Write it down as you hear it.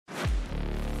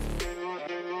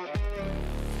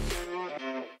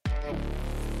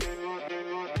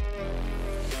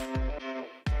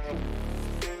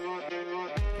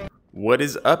What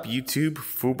is up, YouTube?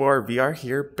 Fubar VR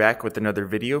here, back with another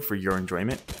video for your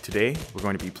enjoyment. Today, we're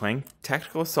going to be playing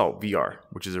Tactical Assault VR,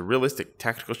 which is a realistic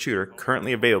tactical shooter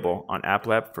currently available on App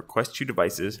Lab for Quest 2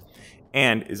 devices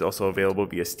and is also available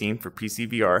via Steam for PC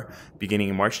VR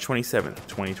beginning March 27th,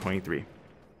 2023.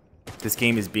 This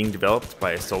game is being developed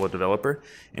by a solo developer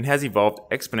and has evolved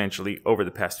exponentially over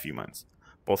the past few months.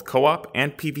 Both co-op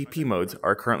and PvP modes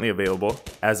are currently available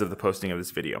as of the posting of this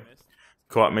video.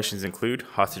 Co-op missions include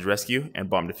hostage rescue and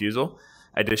bomb defusal.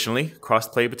 Additionally,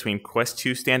 crossplay between Quest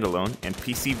 2 standalone and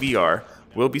PC VR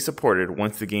will be supported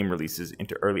once the game releases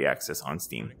into early access on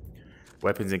Steam.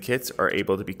 Weapons and kits are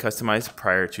able to be customized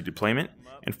prior to deployment,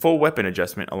 and full weapon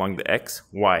adjustment along the X,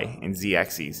 Y, and Z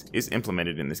axes is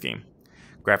implemented in this game.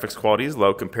 Graphics quality is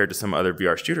low compared to some other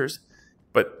VR shooters,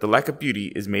 but the lack of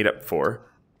beauty is made up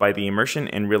for by the immersion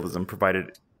and realism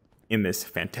provided in this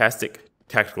fantastic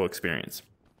tactical experience.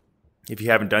 If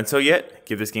you haven't done so yet,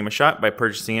 give this game a shot by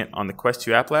purchasing it on the Quest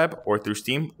 2 App Lab or through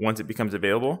Steam once it becomes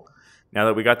available. Now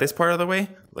that we got this part out of the way,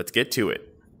 let's get to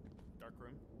it.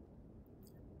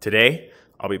 Today,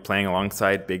 I'll be playing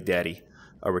alongside Big Dadee,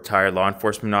 a retired law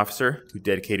enforcement officer who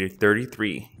dedicated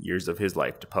 33 years of his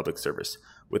life to public service,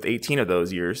 with 18 of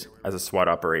those years as a SWAT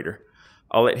operator.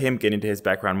 I'll let him get into his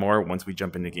background more once we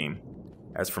jump in the game.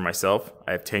 As for myself,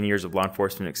 I have 10 years of law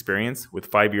enforcement experience, with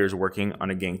 5 years working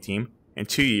on a gang team and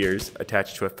 2 years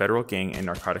attached to a federal gang and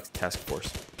narcotics task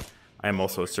force. I am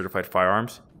also a certified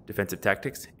firearms, defensive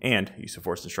tactics, and use of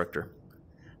force instructor.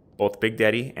 Both Big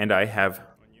Dadee and I have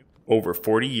over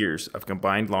 40 years of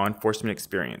combined law enforcement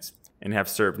experience and have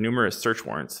served numerous search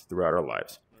warrants throughout our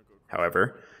lives.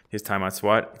 However, his time on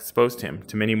SWAT exposed him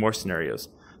to many more scenarios,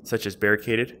 such as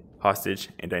barricaded, hostage,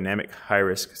 and dynamic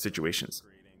high-risk situations.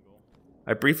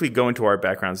 I briefly go into our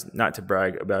backgrounds not to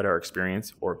brag about our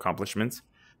experience or accomplishments,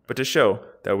 but to show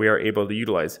that we are able to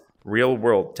utilize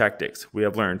real-world tactics we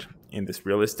have learned in this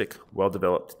realistic,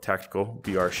 well-developed tactical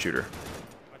VR shooter.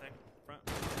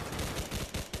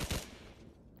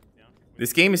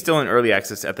 This game is still in early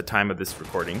access at the time of this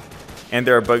recording, and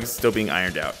there are bugs still being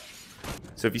ironed out.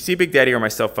 So if you see Big Dadee or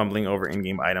myself fumbling over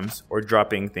in-game items or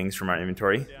dropping things from our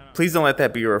inventory, please don't let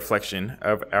that be a reflection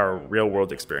of our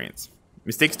real-world experience.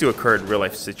 Mistakes do occur in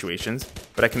real-life situations,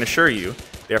 but I can assure you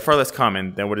they are far less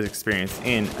common than what is experienced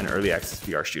in an early access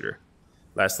VR shooter.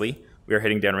 Lastly, we are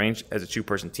heading downrange as a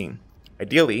 2-person team.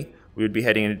 Ideally, we would be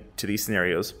heading into these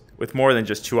scenarios with more than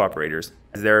just 2 operators,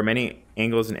 as there are many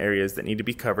angles and areas that need to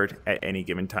be covered at any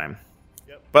given time.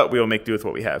 But we will make do with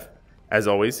what we have. As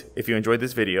always, if you enjoyed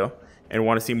this video and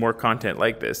want to see more content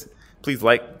like this, please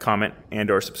like, comment,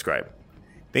 and/or subscribe.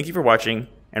 Thank you for watching,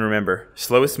 and remember,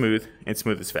 slow is smooth and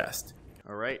smooth is fast.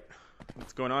 All right,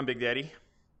 what's going on, Big Dadee?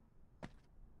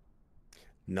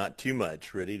 Not too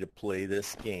much. Ready to play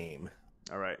this game.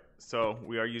 All right, so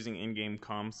we are using in-game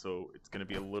comms, so it's going to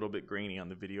be a little bit grainy on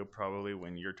the video probably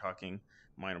when you're talking.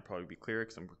 Mine will probably be clear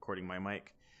because I'm recording my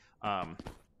mic. Go ahead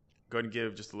and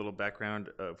give just a little background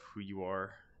of who you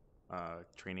are,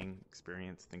 training,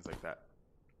 experience, things like that.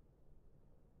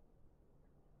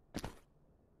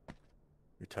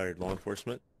 Retired law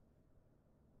enforcement.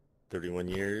 31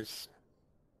 years.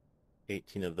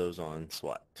 18 of those on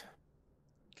SWAT.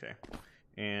 Okay.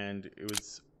 And it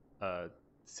was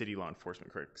city law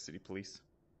enforcement, correct? City police?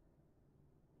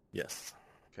 Yes.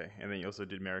 Okay. And then you also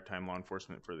did maritime law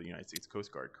enforcement for the United States Coast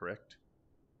Guard, correct?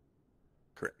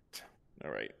 Correct.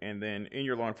 All right. And then in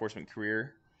your law enforcement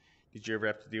career, did you ever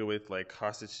have to deal with like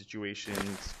hostage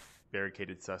situations,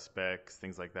 barricaded suspects,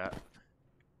 things like that?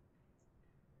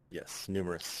 Yes,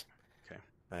 numerous. Okay.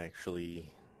 I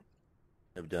actually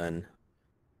have done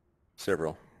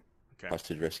several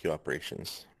hostage rescue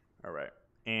operations. All right.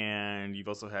 And you've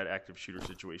also had active shooter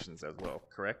situations as well,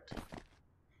 correct?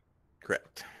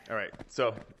 Correct. All right.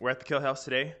 So we're at the kill house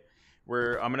today.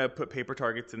 I'm going to put paper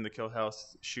targets in the kill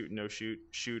house. Shoot and no shoot.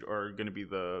 Shoot are going to be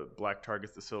the black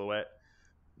targets, the silhouette.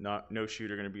 No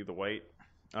shoot are going to be the white.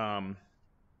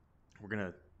 We're going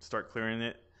to start clearing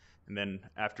it. And then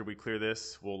after we clear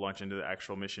this, we'll launch into the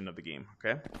actual mission of the game,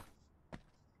 okay?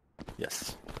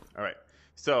 Yes. All right.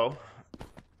 So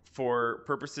for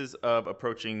purposes of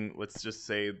approaching, let's just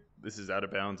say this is out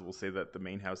of bounds. We'll say that the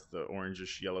main house, the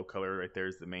orangish yellow color right there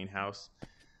is the main house.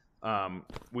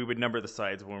 We would number the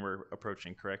sides when we're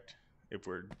approaching, correct? If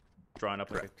we're drawing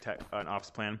up like an ops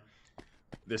plan.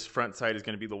 This front side is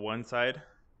going to be the 1 side.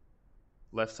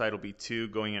 Left side will be 2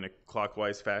 going in a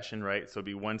clockwise fashion, right? So it'll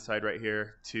be 1 side right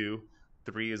here, 2,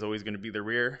 3 is always going to be the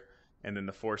rear, and then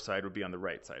the 4 side would be on the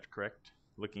right side, correct?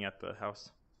 Looking at the house?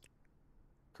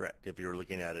 Correct. If you were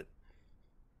looking at it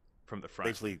from the front.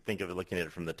 Basically, think of it looking at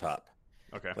it from the top.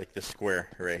 Okay. Like this square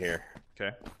right here.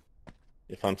 Okay.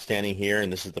 if I'm standing here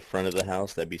and this is the front of the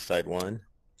house, that'd be side 1,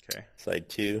 Okay. side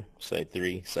 2, side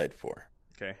 3, side 4.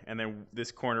 Okay. And then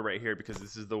this corner right here, because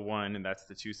this is the 1 and that's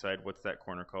the 2 side. What's that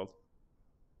corner called?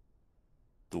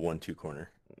 The 1-2 corner.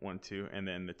 1, 2, and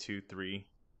then the 2, 3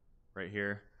 right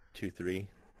here. 2, 3,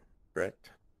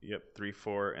 correct? Yep. 3,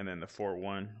 4, and then the 4,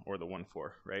 1 or the 1,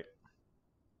 4, right?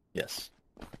 Yes.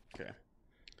 Okay.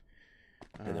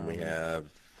 And then we have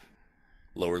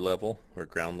lower level or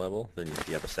ground level. Then if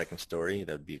you have a second story,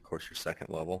 that would be, of course, your second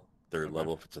level. Third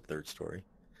level if it's a third story.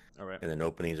 All right. And then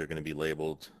openings are going to be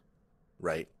labeled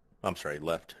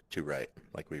left to right,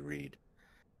 like we read.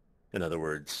 In other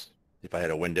words, if I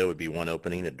had a window, it would be one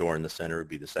opening. A door in the center would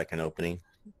be the second opening.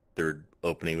 Third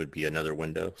opening would be another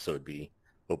window. So it would be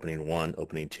opening 1,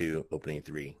 opening 2, opening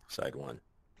 3, side 1.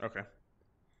 Okay.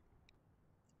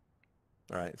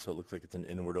 All right, so it looks like it's an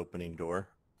inward opening door.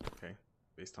 Okay.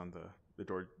 Based on the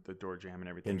door jam and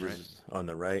everything, Hinges on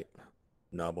the right,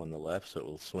 knob on the left, so it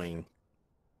will swing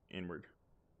inward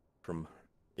from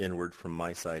inward from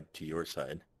my side to your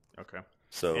side. Okay.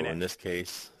 So in this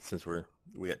case, since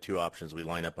we got 2 options, we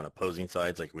line up on opposing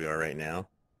sides like we are right now,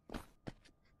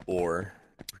 or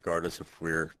regardless if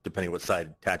depending what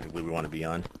side tactically we want to be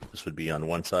on, this would be on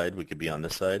one side, we could be on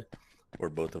this side, or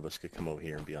both of us could come over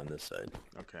here and be on this side.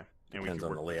 Okay. And Depends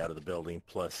on the layout of the building,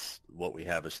 plus what we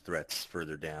have as threats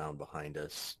further down behind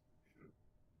us.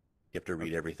 You have to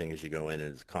read everything as you go in,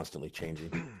 and it's constantly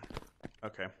changing.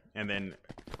 Okay. And then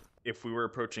if we were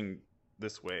approaching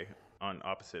this way on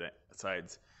opposite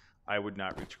sides, I would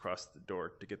not reach across the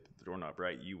door to get the doorknob,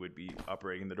 right? You would be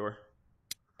operating the door?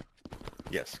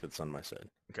 Yes, it's on my side.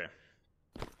 Okay.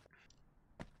 I'm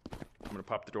going to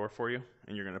pop the door for you,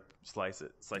 and you're going to slice the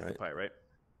pie, right?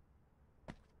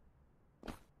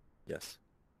 Yes.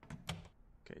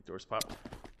 Okay, door's popped.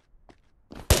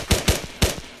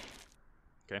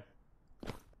 Okay.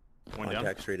 One down.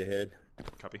 Contact straight ahead.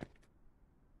 Copy.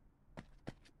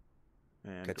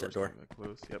 And Catch that door.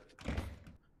 Close. Yep.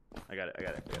 I got it.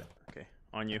 Okay.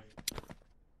 On you.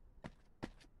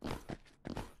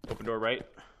 Open door right.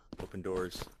 Open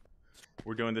doors.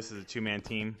 We're doing this as a 2-man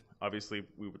team. Obviously,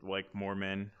 we would like more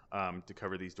men to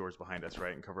cover these doors behind us,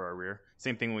 right, and cover our rear.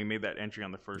 Same thing when we made that entry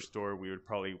on the first door. We would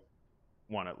probably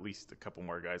want at least a couple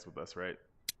more guys with us, right?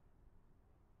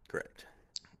 Correct.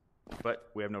 But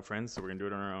we have no friends, so we're going to do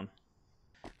it on our own.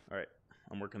 All right.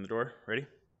 I'm working the door. Ready?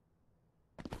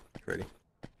 Ready.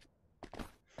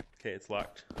 Okay, it's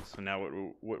locked. So now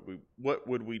what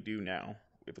would we do now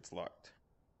if it's locked?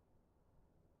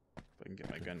 If I can get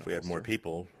my gun. If we had more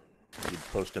people, we'd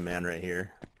post a man right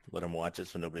here, let him watch it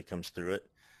so nobody comes through it,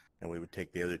 and we would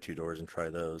take the other 2 doors and try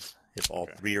those. If all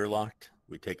 3 are locked,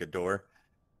 we take a door,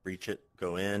 breach it,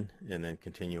 go in, and then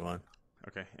continue on.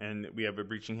 Okay, and we have a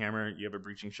breaching hammer. You have a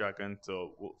breaching shotgun.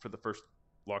 So for the first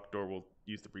locked door, we'll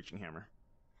use the breaching hammer.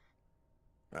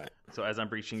 Right. So as I'm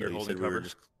breaching, you're holding cover.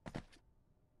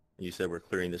 You said we're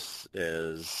clearing this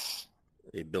as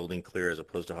a building clear as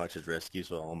opposed to hostage rescue,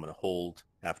 so I'm going to hold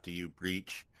after you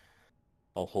breach.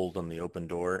 I'll hold on the open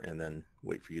door and then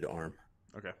wait for you to arm.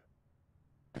 Okay.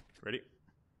 Ready?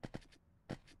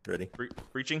 Ready?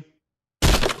 Breaching.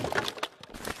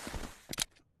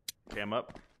 Okay, I'm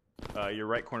up. Your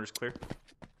right corner's clear.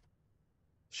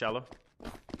 Shallow.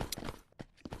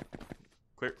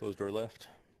 Clear. Closed door left.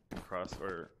 Cross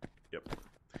yep.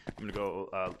 I'm gonna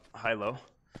go high-low.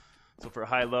 So for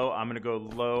high-low, I'm gonna go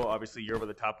low. Obviously, you're over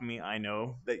the top of me. I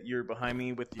know that you're behind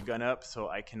me with your gun up, so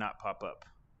I cannot pop up.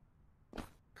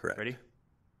 Correct. Ready?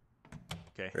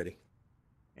 Okay. Ready.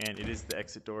 And it is the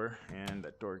exit door, and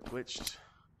that door glitched.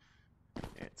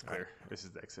 Yeah, it's clear. Right. This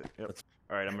is the exit. Yep.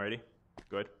 All right, I'm ready.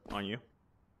 Good. On you.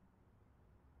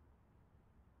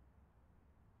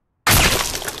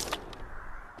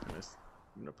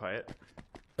 I'm gonna pie it.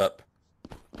 Up.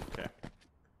 Okay.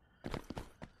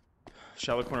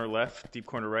 Shallow corner left, deep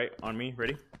corner right. On me.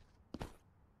 Ready?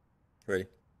 Ready.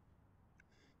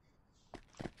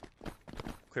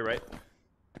 Clear right.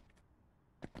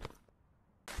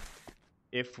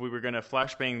 If we were gonna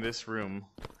flashbang this room,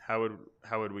 how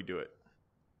would we do it?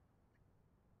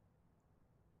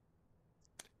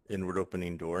 Inward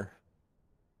opening door.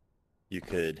 You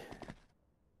could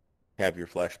have your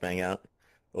flashbang out,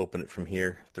 open it from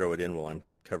here, throw it in while I'm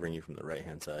covering you from the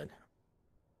right-hand side.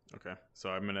 Okay, so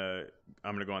I'm gonna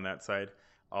go on that side.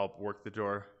 I'll work the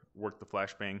door, work the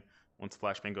flashbang. Once the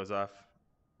flashbang goes off,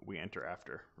 we enter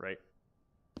after, right?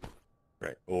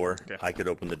 Right. Or okay. I could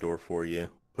open the door for you,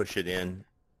 push it in,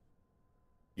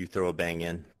 you throw a bang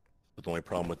in. But the only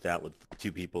problem with that with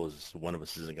 2 people is one of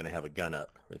us isn't going to have a gun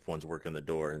up if one's working the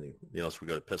door, and else we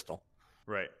go to pistol.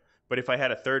 Right. But if I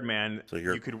had a third man, so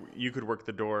you could work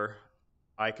the door.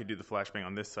 I could do the flashbang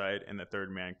on this side, and the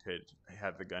third man could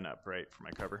have the gun up, right, for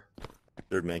my cover.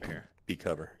 Third man can be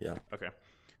cover, yeah. Okay,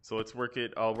 so let's work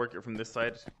it. I'll work it from this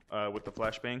side with the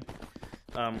flashbang.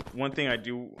 One thing I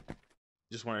do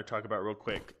just want to talk about real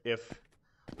quick. If,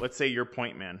 let's say you're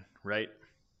point man, right,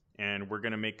 and we're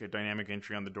going to make a dynamic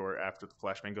entry on the door after the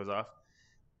flashbang goes off.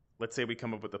 Let's say we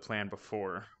come up with a plan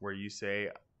before where you say,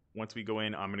 once we go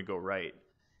in, I'm going to go right.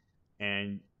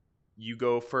 And you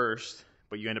go first,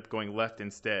 but you end up going left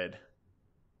instead.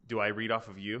 Do I read off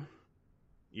of you,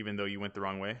 even though you went the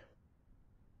wrong way?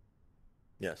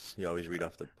 Yes, you always read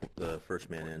off the first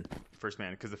man in. First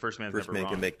man, because the first man's first never man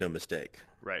wrong. can make no mistake.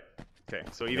 Right. Okay.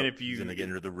 So even if he's you going to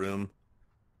enter the room,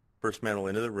 first man will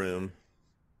enter the room.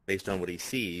 Based on what he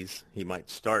sees, he might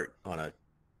start on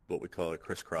what we call a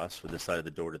crisscross from this side of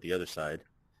the door to the other side.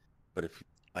 But if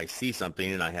I see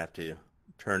something and I have to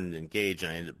turn and engage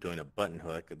and I end up doing a button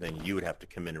hook, then you would have to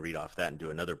come in and read off that and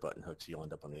do another button hook, so you'll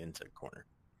end up on the inside corner.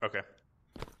 Okay.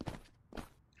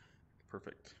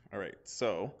 Perfect. All right.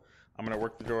 So I'm going to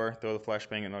work the door, throw the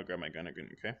flashbang, and I'll grab my gun again,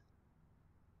 okay?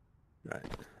 Right.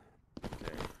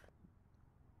 Okay.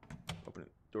 Open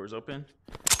it. Door's open.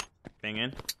 Bang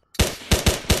in.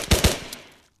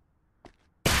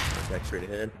 Back straight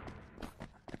ahead.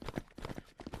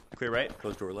 Clear right.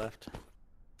 Close door left.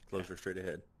 Close door straight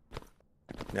ahead.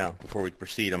 Now, before we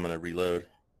proceed, I'm going to reload.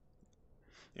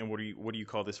 And what do you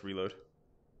call this reload?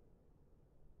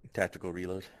 Tactical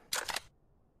reload.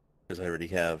 Because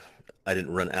I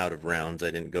didn't run out of rounds.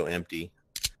 I didn't go empty,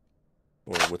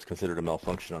 or what's considered a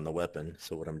malfunction on the weapon.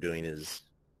 So what I'm doing is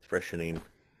freshening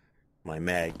my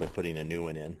mag by putting a new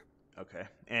one in. Okay.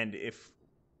 And if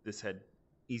this had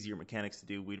easier mechanics to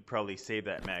do, we'd probably save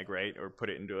that mag, right? Or put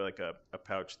it into like a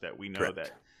pouch that we know Correct.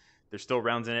 that there's still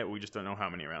rounds in it. We just don't know how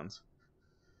many rounds.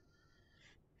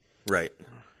 Right.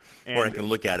 And, or I can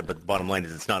look at it, but the bottom line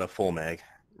is it's not a full mag.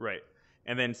 Right.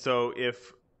 And then so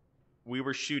if we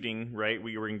were shooting, right,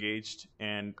 we were engaged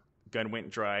and gun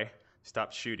went dry,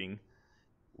 stopped shooting,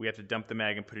 we have to dump the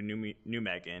mag and put a new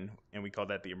mag in, and we call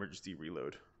that the emergency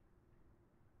reload.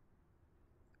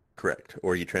 Correct.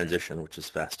 Or you transition, which is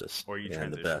fastest. Or you and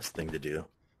transition. the best thing to do.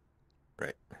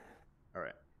 Right. All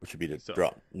right. Which would be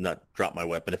to not drop my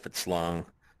weapon if it's slung,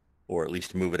 or at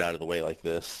least move it out of the way like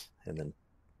this, and then,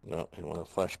 no, I don't want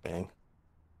to flashbang.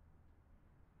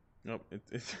 Nope.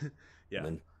 It's yeah. And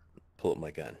then pull up my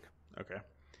gun. Okay.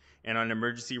 And on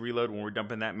emergency reload, when we're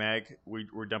dumping that mag,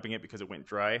 we're dumping it because it went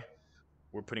dry.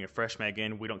 We're putting a fresh mag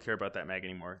in. We don't care about that mag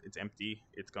anymore. It's empty.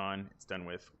 It's gone. It's done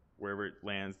with. Wherever it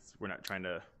lands, we're not trying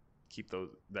to keep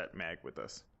that mag with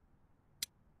us.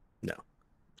 No.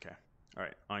 Okay. All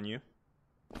right. On you.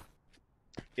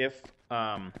 If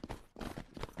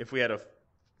we had a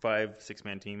 5-6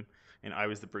 man team and I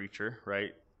was the breacher,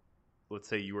 right? Let's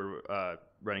say you were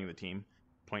running the team,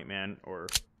 point man, or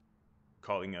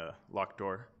calling a locked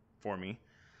door for me.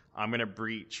 I'm going to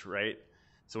breach, right?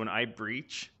 So when I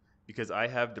breach, because I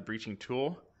have the breaching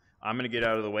tool, I'm going to get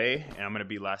out of the way, and I'm going to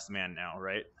be last man now,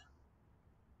 right?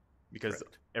 Because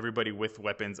Correct. Everybody with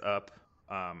weapons up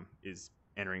is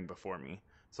entering before me.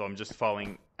 So I'm just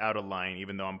falling out of line,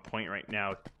 even though I'm point right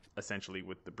now, essentially,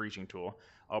 with the breaching tool.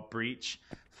 I'll breach,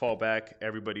 fall back,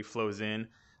 everybody flows in,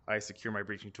 I secure my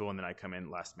breaching tool, and then I come in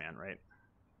last man, right?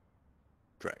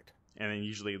 Correct. And then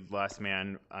usually last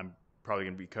man, I'm probably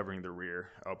going to be covering the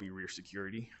rear. I'll be rear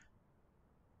security.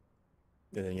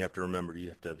 And then you have to remember, you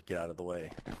have to get out of the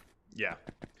way. Yeah.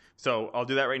 So I'll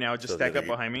do that right now. Just So stack up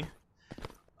behind me.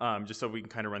 Just so we can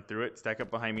kind of run through it. Stack up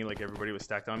behind me like everybody was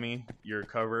stacked on me. Your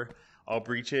cover. I'll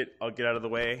breach it. I'll get out of the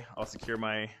way. I'll secure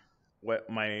my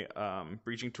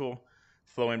breaching tool.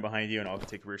 Flow in behind you, and I'll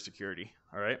take rear security.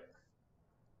 All right?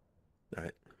 All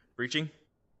right. Breaching.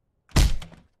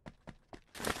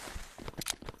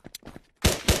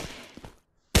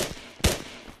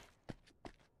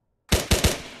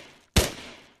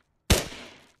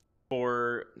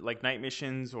 For like night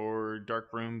missions or dark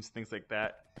rooms, things like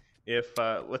that. If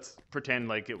let's pretend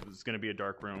like it was going to be a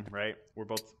dark room, right? We're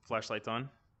both flashlights on.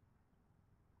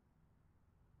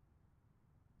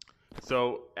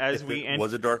 So as we enter,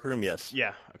 was a dark room, yes.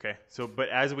 Yeah. Okay. So, but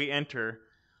as we enter,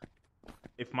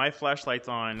 if my flashlight's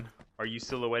on, are you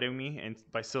silhouetting me? And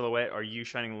by silhouette, are you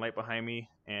shining light behind me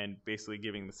and basically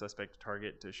giving the suspect a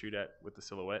target to shoot at with the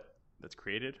silhouette that's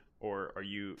created? Or are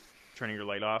you turning your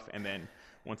light off and then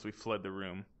once we flood the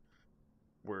room,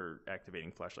 we're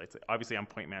activating flashlights? Obviously, I'm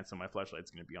point man, so my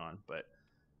flashlight's going to be on. But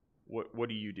what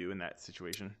do you do in that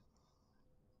situation?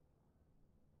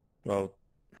 Well,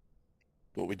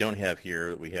 what we don't have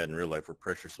here that we had in real life were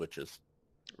pressure switches.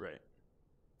 Right.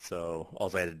 So all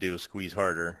I had to do was squeeze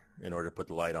harder in order to put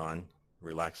the light on.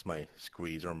 relax my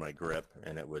squeeze or my grip,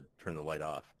 and it would turn the light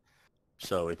off.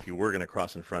 So if you were going to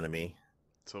cross in front of me,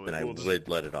 So then I we'll just, would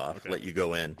let it off, okay. let you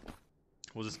go in.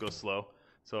 We'll just go slow.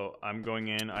 So I'm going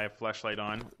in, I have flashlight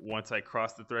on. Once I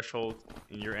cross the threshold,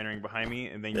 and you're entering behind me,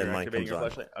 and then you're activating your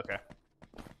flashlight? Okay.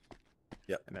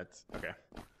 Yep. And that's, okay.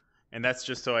 And that's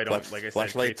just so I don't, like I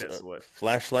said, create that split.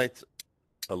 Flashlights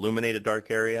illuminate a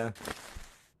dark area.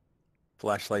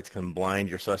 Flashlights can blind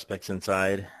your suspects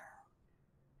inside,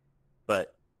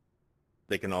 but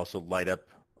they can also light up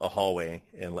a hallway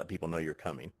and let people know you're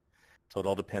coming. So it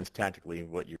all depends tactically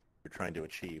what you're trying to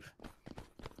achieve.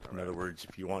 In other words,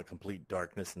 if you want complete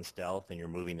darkness and stealth and you're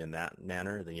moving in that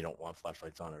manner, then you don't want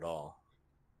flashlights on at all.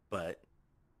 But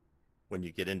when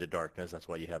you get into darkness, that's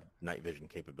why you have night vision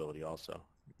capability also.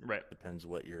 Right. Depends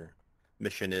what your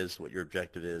mission is, what your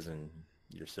objective is, and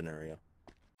your scenario.